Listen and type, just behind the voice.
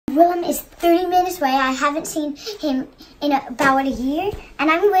Willem is 30 minutes away. I haven't seen him in about a year, and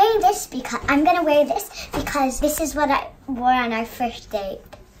I'm wearing this because I'm gonna wear this because this is what I wore on our first date.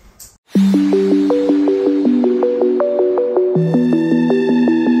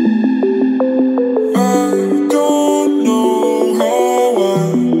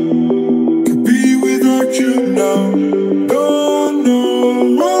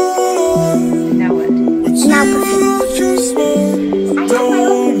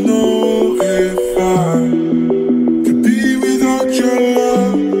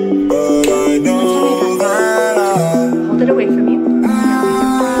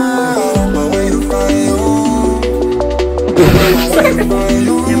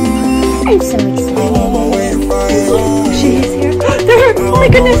 I'm so excited. She is here. There! Oh my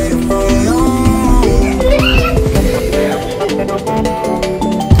goodness!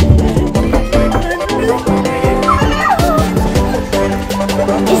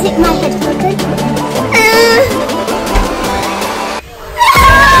 Is it my head for good?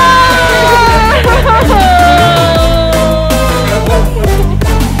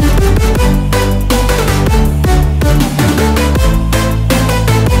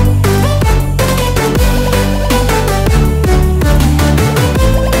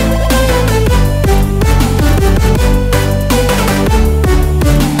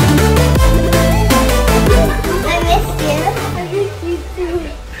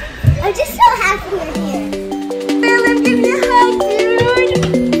 I'm just so happy we're here. Willem, give me a hug, dude.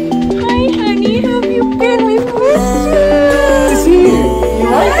 Hi, honey. How have you been? We've missed you. To see you. You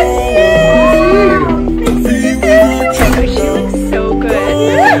like it? Oh, she looks so good.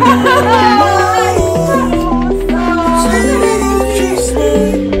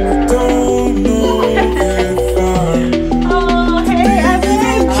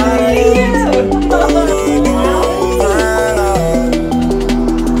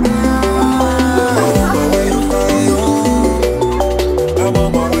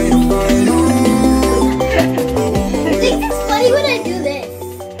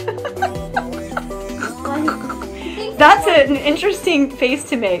 That's an interesting face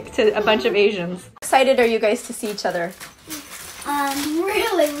to make to a bunch of Asians. How excited are you guys to see each other?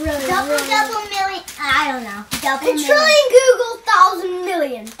 Really. Double million. I don't know. Double A trillion Google, 1,000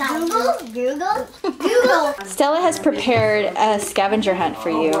 million. Google. Stella has prepared a scavenger hunt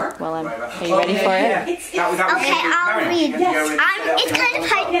for you, Willem. Are you ready for it? Okay, I'll read. It's kind of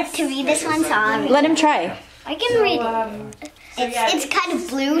hard to read this one, so I'll read. Let him try. I can read it. It's kind of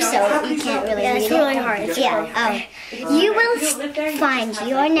blue, so you can't really read it. It's really hard. Yeah. You will find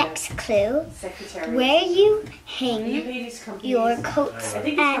your next clue where you hang your coats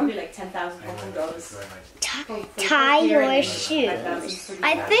and tie your shoes.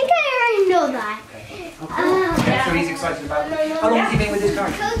 I think I already know that. That's what he's excited about. How long has he been with this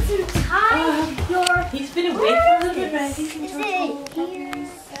guy? Coats and tie your... He's been away for a little bit, but I think Is it here?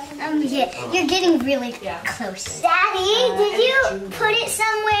 Yeah, you're getting really close. Daddy, did you put it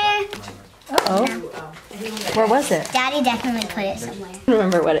somewhere? Uh-oh. Where was it? Daddy definitely put it somewhere. I don't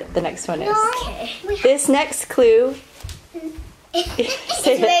remember what the next one is. Okay. This next clue. It's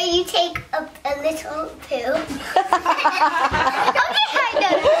where you take a little poo. Okay, I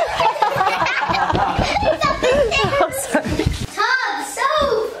know. Oh, sorry. Tub,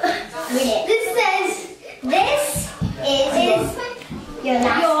 soap. This is your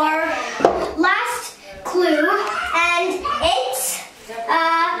last clue, and it's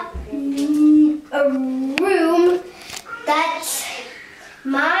a room that's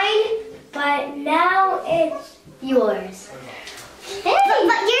mine, but now it's yours. But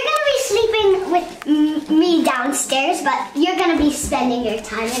you're going to be sleeping with me downstairs, but you're going to be spending your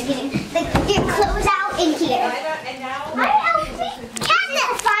time. You're getting your clothes out in here. Cabinet,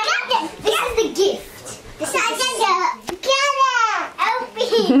 this is the gift. This is the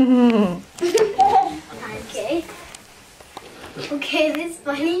Okay, this is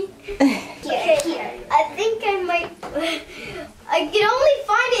funny. Here. I think I might... I can only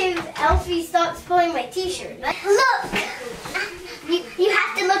find it if Elfie stops pulling my t-shirt. Look! You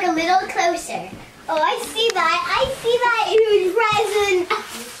have to look a little closer. Oh, I see that. Huge present.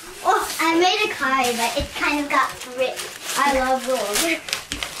 Oh, I made a card, but it kind of got ripped. I love gold.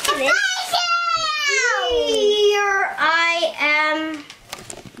 Here I am.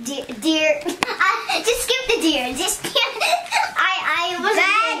 Dear. Just skip the deer. Just I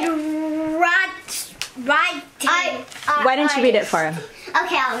Why don't you read it for him?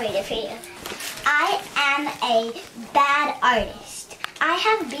 Okay, I'll read it for you. I am a bad artist. I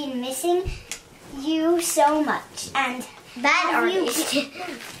have been missing you so much, and Bad artist.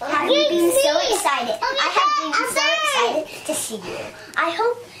 Have you been so excited? I have been so excited to see you. I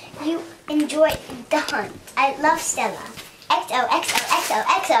hope you enjoy the hunt. I love Stella.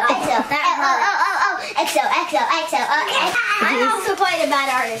 XOXOXOXOXO. I'm also quite a bad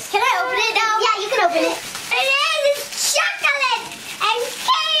artist. Can I open it now? Yeah, you can open it. It's chocolate and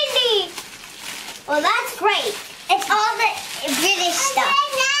candy. Well, that's great. It's all the British stuff.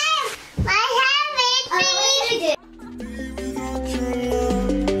 I have it.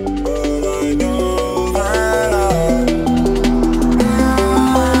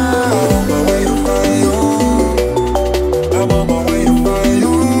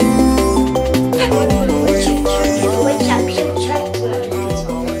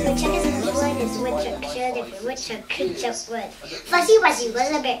 Fuzzy Wuzzy was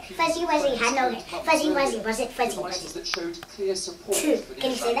a bear. Fuzzy Wuzzy had no hair. Fuzzy Wuzzy wasn't Fuzzy Wuzzy. That showed clear support for the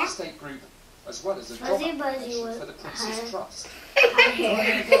Can you say that? state group, as well as a Fuzzy Wuzzy was for the Prince's Trust.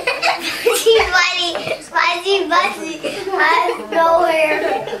 Fuzzy Wuzzy has no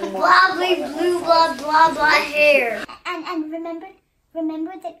hair. Wobbly blue blah blah blah hair. And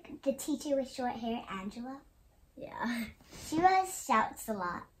remember that the teacher with short hair, Angela? Yeah. She always shouts a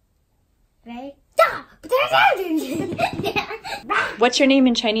lot. Right? What's your name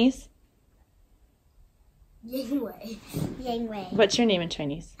in Chinese? Yingwei. Yingwei. What's your name in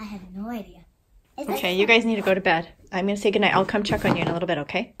Chinese? I have no idea. Okay, you guys need to go to bed. I'm going to say goodnight. I'll come check on you in a little bit,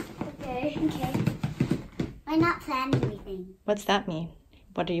 okay? Okay. We're not planning anything. What's that mean?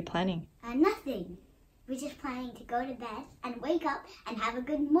 What are you planning? Nothing. We're just planning to go to bed and wake up and have a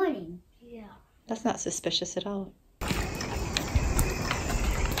good morning. Yeah. That's not suspicious at all.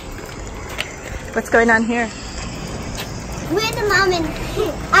 What's going on here? We're the mom and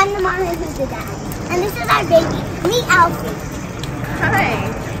I'm the mom and who's the dad. And this is our baby. Meet Alfie.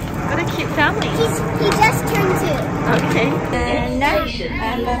 Hi. What a cute family. He just turned 2. Okay. I'm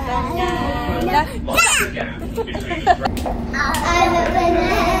a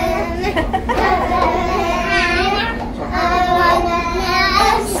banana.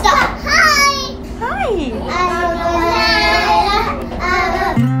 Stop. Hi. Hi. I'm a banana.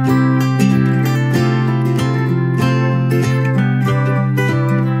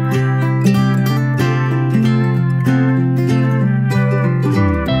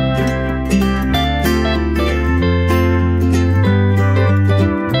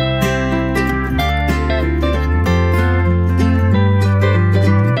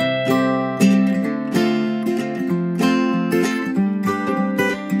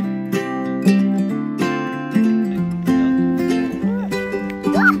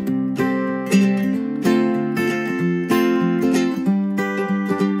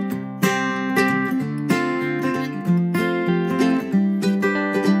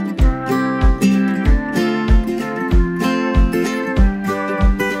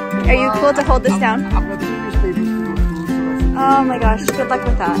 Are you cool to hold this down? Oh my gosh, good luck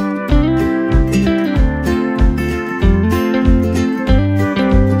with that.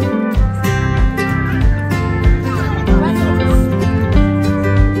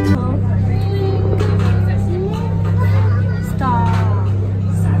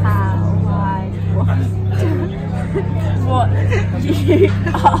 What you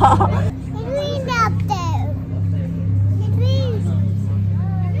are.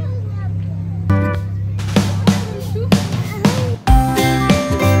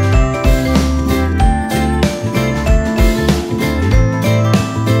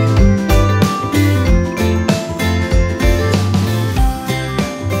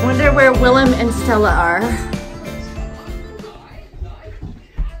 Where Willem and Stella are.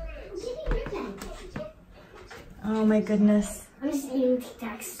 Oh my goodness. I'm just eating Tic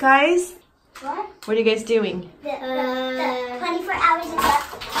Tacs. Guys, What? what are you guys doing? The 24 hours in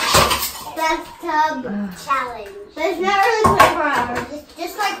bathtub challenge. But it's not really 24 hours. It's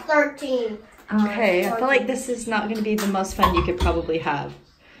just like 13. Okay, I feel like this is not going to be the most fun you could probably have.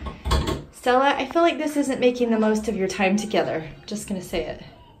 Stella, I feel like this isn't making the most of your time together. Just going to say it.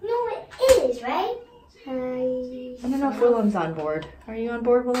 No, it is, right? I don't know if Willem's on board. Are you on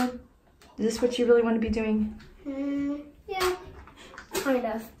board, Willem? Is this what you really want to be doing? Yeah. Kind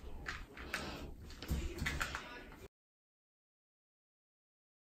of.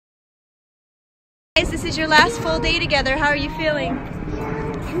 Guys, this is your last full day together. How are you feeling?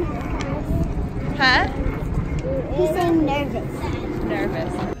 Huh? He's saying nervous.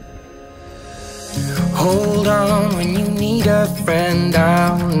 Nervous. Hold on when you need a friend,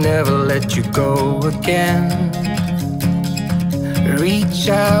 I'll never let you go again. Reach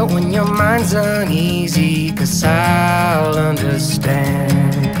out when your mind's uneasy, 'cause I'll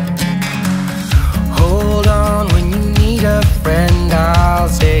understand. Hold on when you need a friend, I'll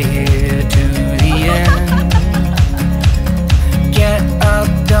stay here to the end. Get up,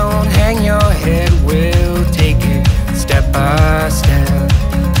 don't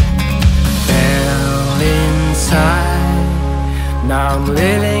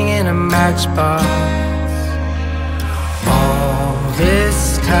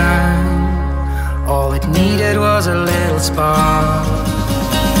time. All it needed was a little spark.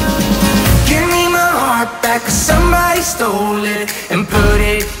 Give me my heart back, 'cause somebody stole it and put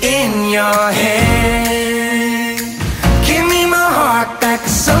it in your hand. Give me my heart back,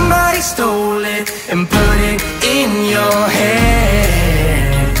 'cause somebody stole it and put it in your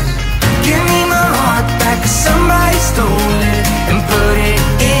hand. Give me my heart back, 'cause somebody stole it and put it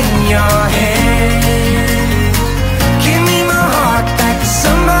in your hand. Give me my heart back, 'cause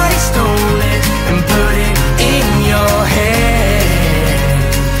somebody stole it and put it in your hand.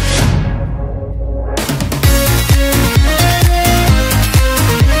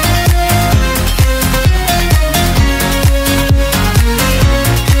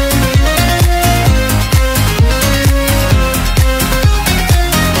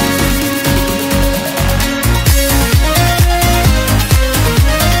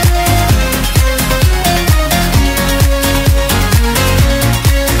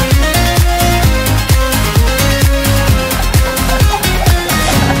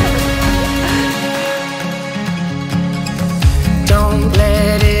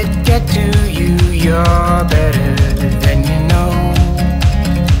 You're better than you know.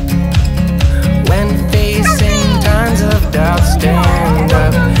 When facing times of doubt, stand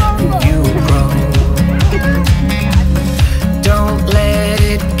up and you will grow. Don't let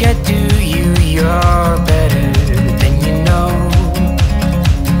it get to you. You're better than you know.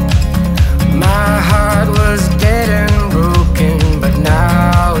 My heart was dead and broken, but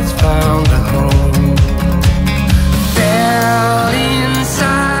now it's found a home. Fell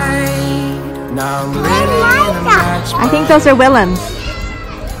inside. Now I'm living in a match. I think those are Willems.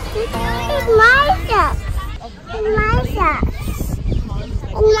 It's my stuff. It's my stuff.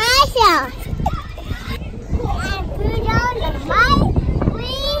 It's my stuff.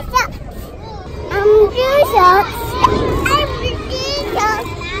 I'm Juice.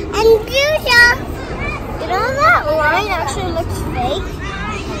 You know that line actually looks fake?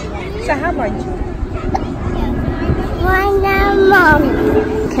 So how much? Line down, Mom.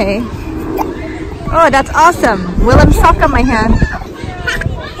 Okay. Oh, that's awesome. Willem sock on my hand.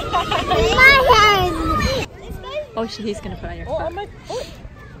 My hand. Oh, he's gonna put on your foot. Mama,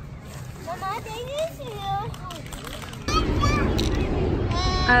 thank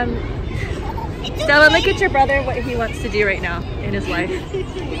you. Stella, look at your brother, what he wants to do right now in his life.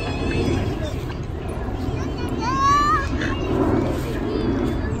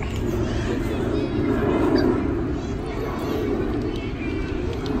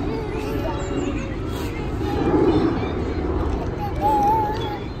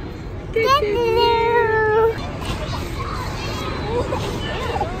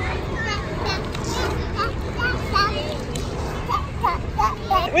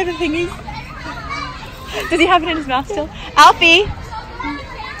 Where are the thingies? Does he have it in his mouth still? Alfie!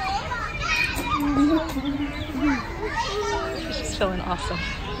 He's feeling awesome.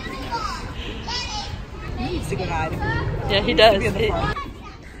 He needs to go hide. Yeah, he does.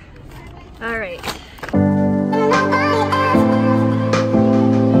 All right.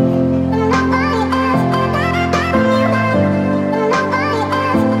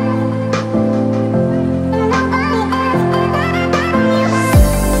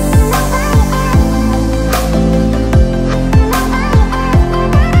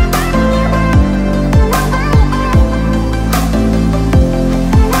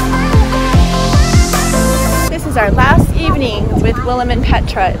 Our last evening with Willem and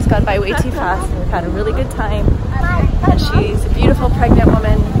Petra. It's gone by way too fast, and we've had a really good time. And she's a beautiful pregnant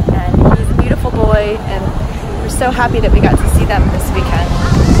woman, and he's a beautiful boy, and we're so happy that we got to see them this weekend.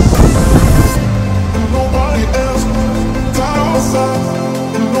 Nobody else,